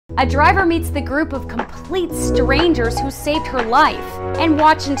A driver meets the group of complete strangers who saved her life. And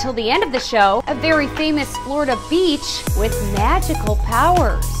watch until the end of the show, a very famous Florida beach with magical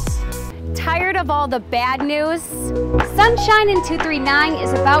powers. Tired of all the bad news? Sunshine in 239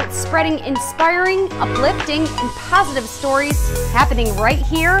 is about spreading inspiring, uplifting, and positive stories happening right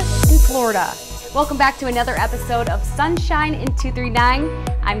here in Florida. Welcome back to another episode of Sunshine in 239.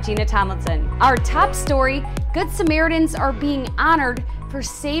 I'm Gina Tomlinson. Our top story, Good Samaritans are being honored for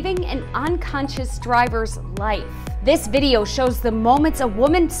saving an unconscious driver's life. This video shows the moments a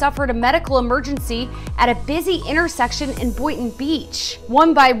woman suffered a medical emergency at a busy intersection in Boynton Beach.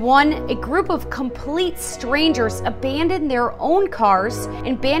 One by one, a group of complete strangers abandoned their own cars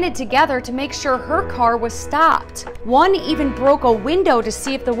and banded together to make sure her car was stopped. One even broke a window to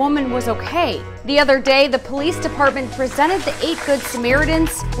see if the woman was okay. The other day, the police department presented the 8 Good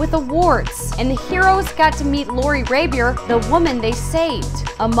Samaritans with awards, and the heroes got to meet Lori Rabier, the woman they saved.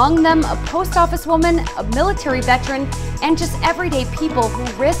 Among them, a post office woman, a military veteran, and just everyday people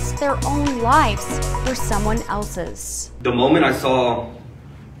who risked their own lives for someone else's. The moment I saw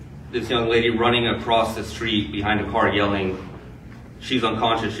this young lady running across the street behind a car yelling, she's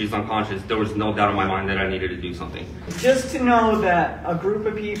unconscious, there was no doubt in my mind that I needed to do something. Just to know that a group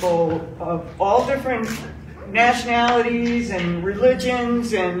of people of all different nationalities and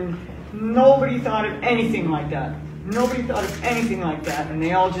religions, and nobody thought of anything like that. Nobody thought of anything like that, and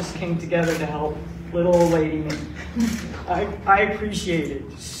they all just came together to help little old lady me. I appreciate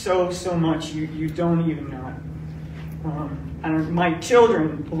it so much. You don't even know. And my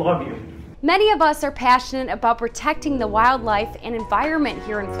children love you. Many of us are passionate about protecting the wildlife and environment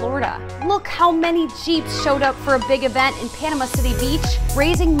here in Florida. Look how many Jeeps showed up for a big event in Panama City Beach,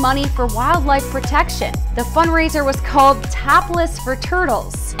 raising money for wildlife protection. The fundraiser was called Topless for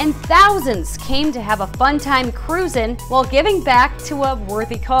Turtles, and thousands came to have a fun time cruising while giving back to a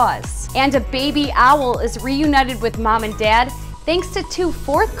worthy cause. And a baby owl is reunited with mom and dad thanks to 2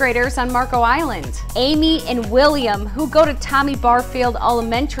 4th graders on Marco Island. Amy and William, who go to Tommy Barfield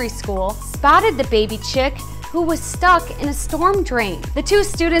Elementary School, spotted the baby chick who was stuck in a storm drain. The 2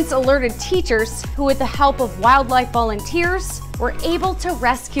 students alerted teachers who, with the help of wildlife volunteers, were able to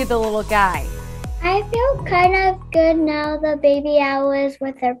rescue the little guy. I feel kind of good now the baby owl is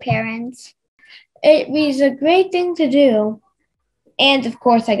with their parents. It was a great thing to do. And of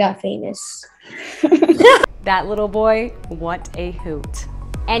course I got famous. That little boy, what a hoot.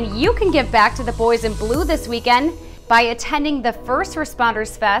 And you can give back to the boys in blue this weekend by attending the First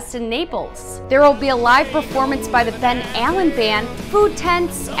Responders Fest in Naples. There will be a live performance by the Ben Allen Band, food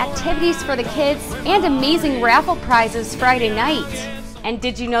tents, activities for the kids, and amazing raffle prizes Friday night. And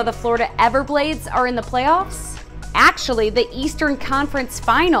did you know the Florida Everblades are in the playoffs? Actually, the Eastern Conference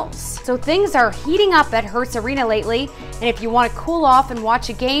Finals. So things are heating up at Hertz Arena lately, and if you want to cool off and watch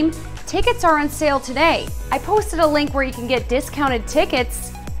a game, tickets are on sale today. I posted a link where you can get discounted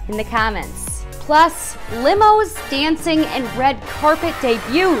tickets in the comments. Plus, limos, dancing, and red carpet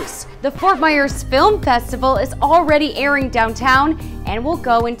debuts. The Fort Myers Film Festival is already airing downtown and will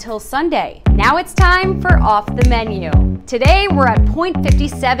go until Sunday. Now it's time for Off the Menu. Today we're at Point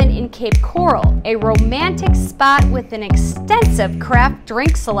 57 in Cape Coral, a romantic spot with an extensive craft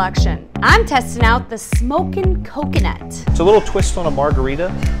drink selection. I'm testing out the Smokin' Coconut. It's a little twist on a margarita.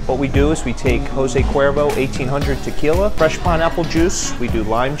 What we do is we take Jose Cuervo 1800 tequila, fresh pineapple juice, we do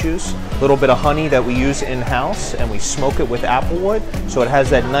lime juice, a little bit of honey that we use in-house, and we smoke it with applewood, so it has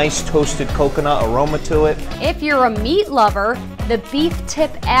that nice toasted coconut aroma to it. If you're a meat lover, the Beef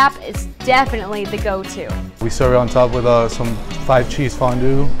Tip app is definitely the go-to. We serve it on top with some 5-cheese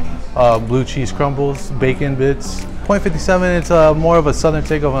fondue, blue cheese crumbles, bacon bits. Point 57, it's more of a southern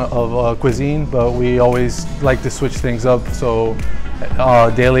take of cuisine, but we always like to switch things up. So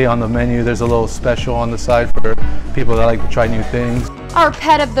daily on the menu, there's a little special on the side for people that like to try new things. Our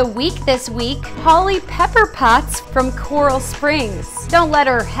pet of the week this week, Holly Pepper Potts from Coral Springs. Don't let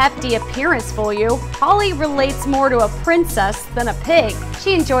her hefty appearance fool you. Holly relates more to a princess than a pig.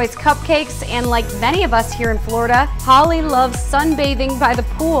 She enjoys cupcakes, and like many of us here in Florida, Holly loves sunbathing by the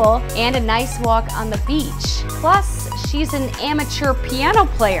pool and a nice walk on the beach. Plus, she's an amateur piano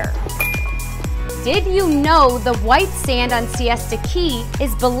player. Did you know the white sand on Siesta Key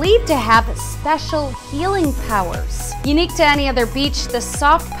is believed to have special healing powers? Unique to any other beach, the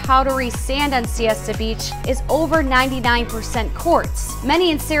soft powdery sand on Siesta Beach is over 99% quartz. Many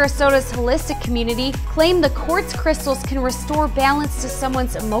in Sarasota's holistic community claim the quartz crystals can restore balance to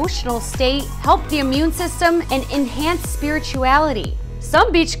someone's emotional state, help the immune system, and enhance spirituality.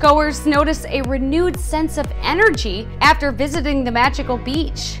 Some beachgoers notice a renewed sense of energy after visiting the magical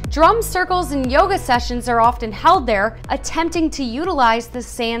beach. Drum circles and yoga sessions are often held there, attempting to utilize the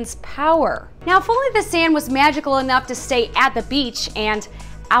sand's power. Now, if only the sand was magical enough to stay at the beach and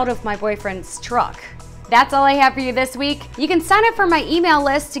out of my boyfriend's truck. That's all I have for you this week. You can sign up for my email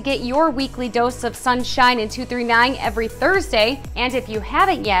list to get your weekly dose of sunshine in 239 every Thursday. And if you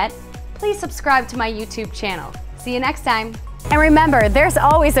haven't yet, please subscribe to my YouTube channel. See you next time. And remember, there's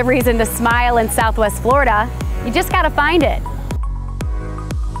always a reason to smile in Southwest Florida. You just gotta find it.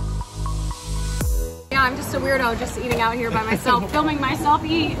 Yeah, I'm just a weirdo just eating out here by myself, filming myself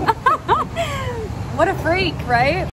eat. What a freak, right?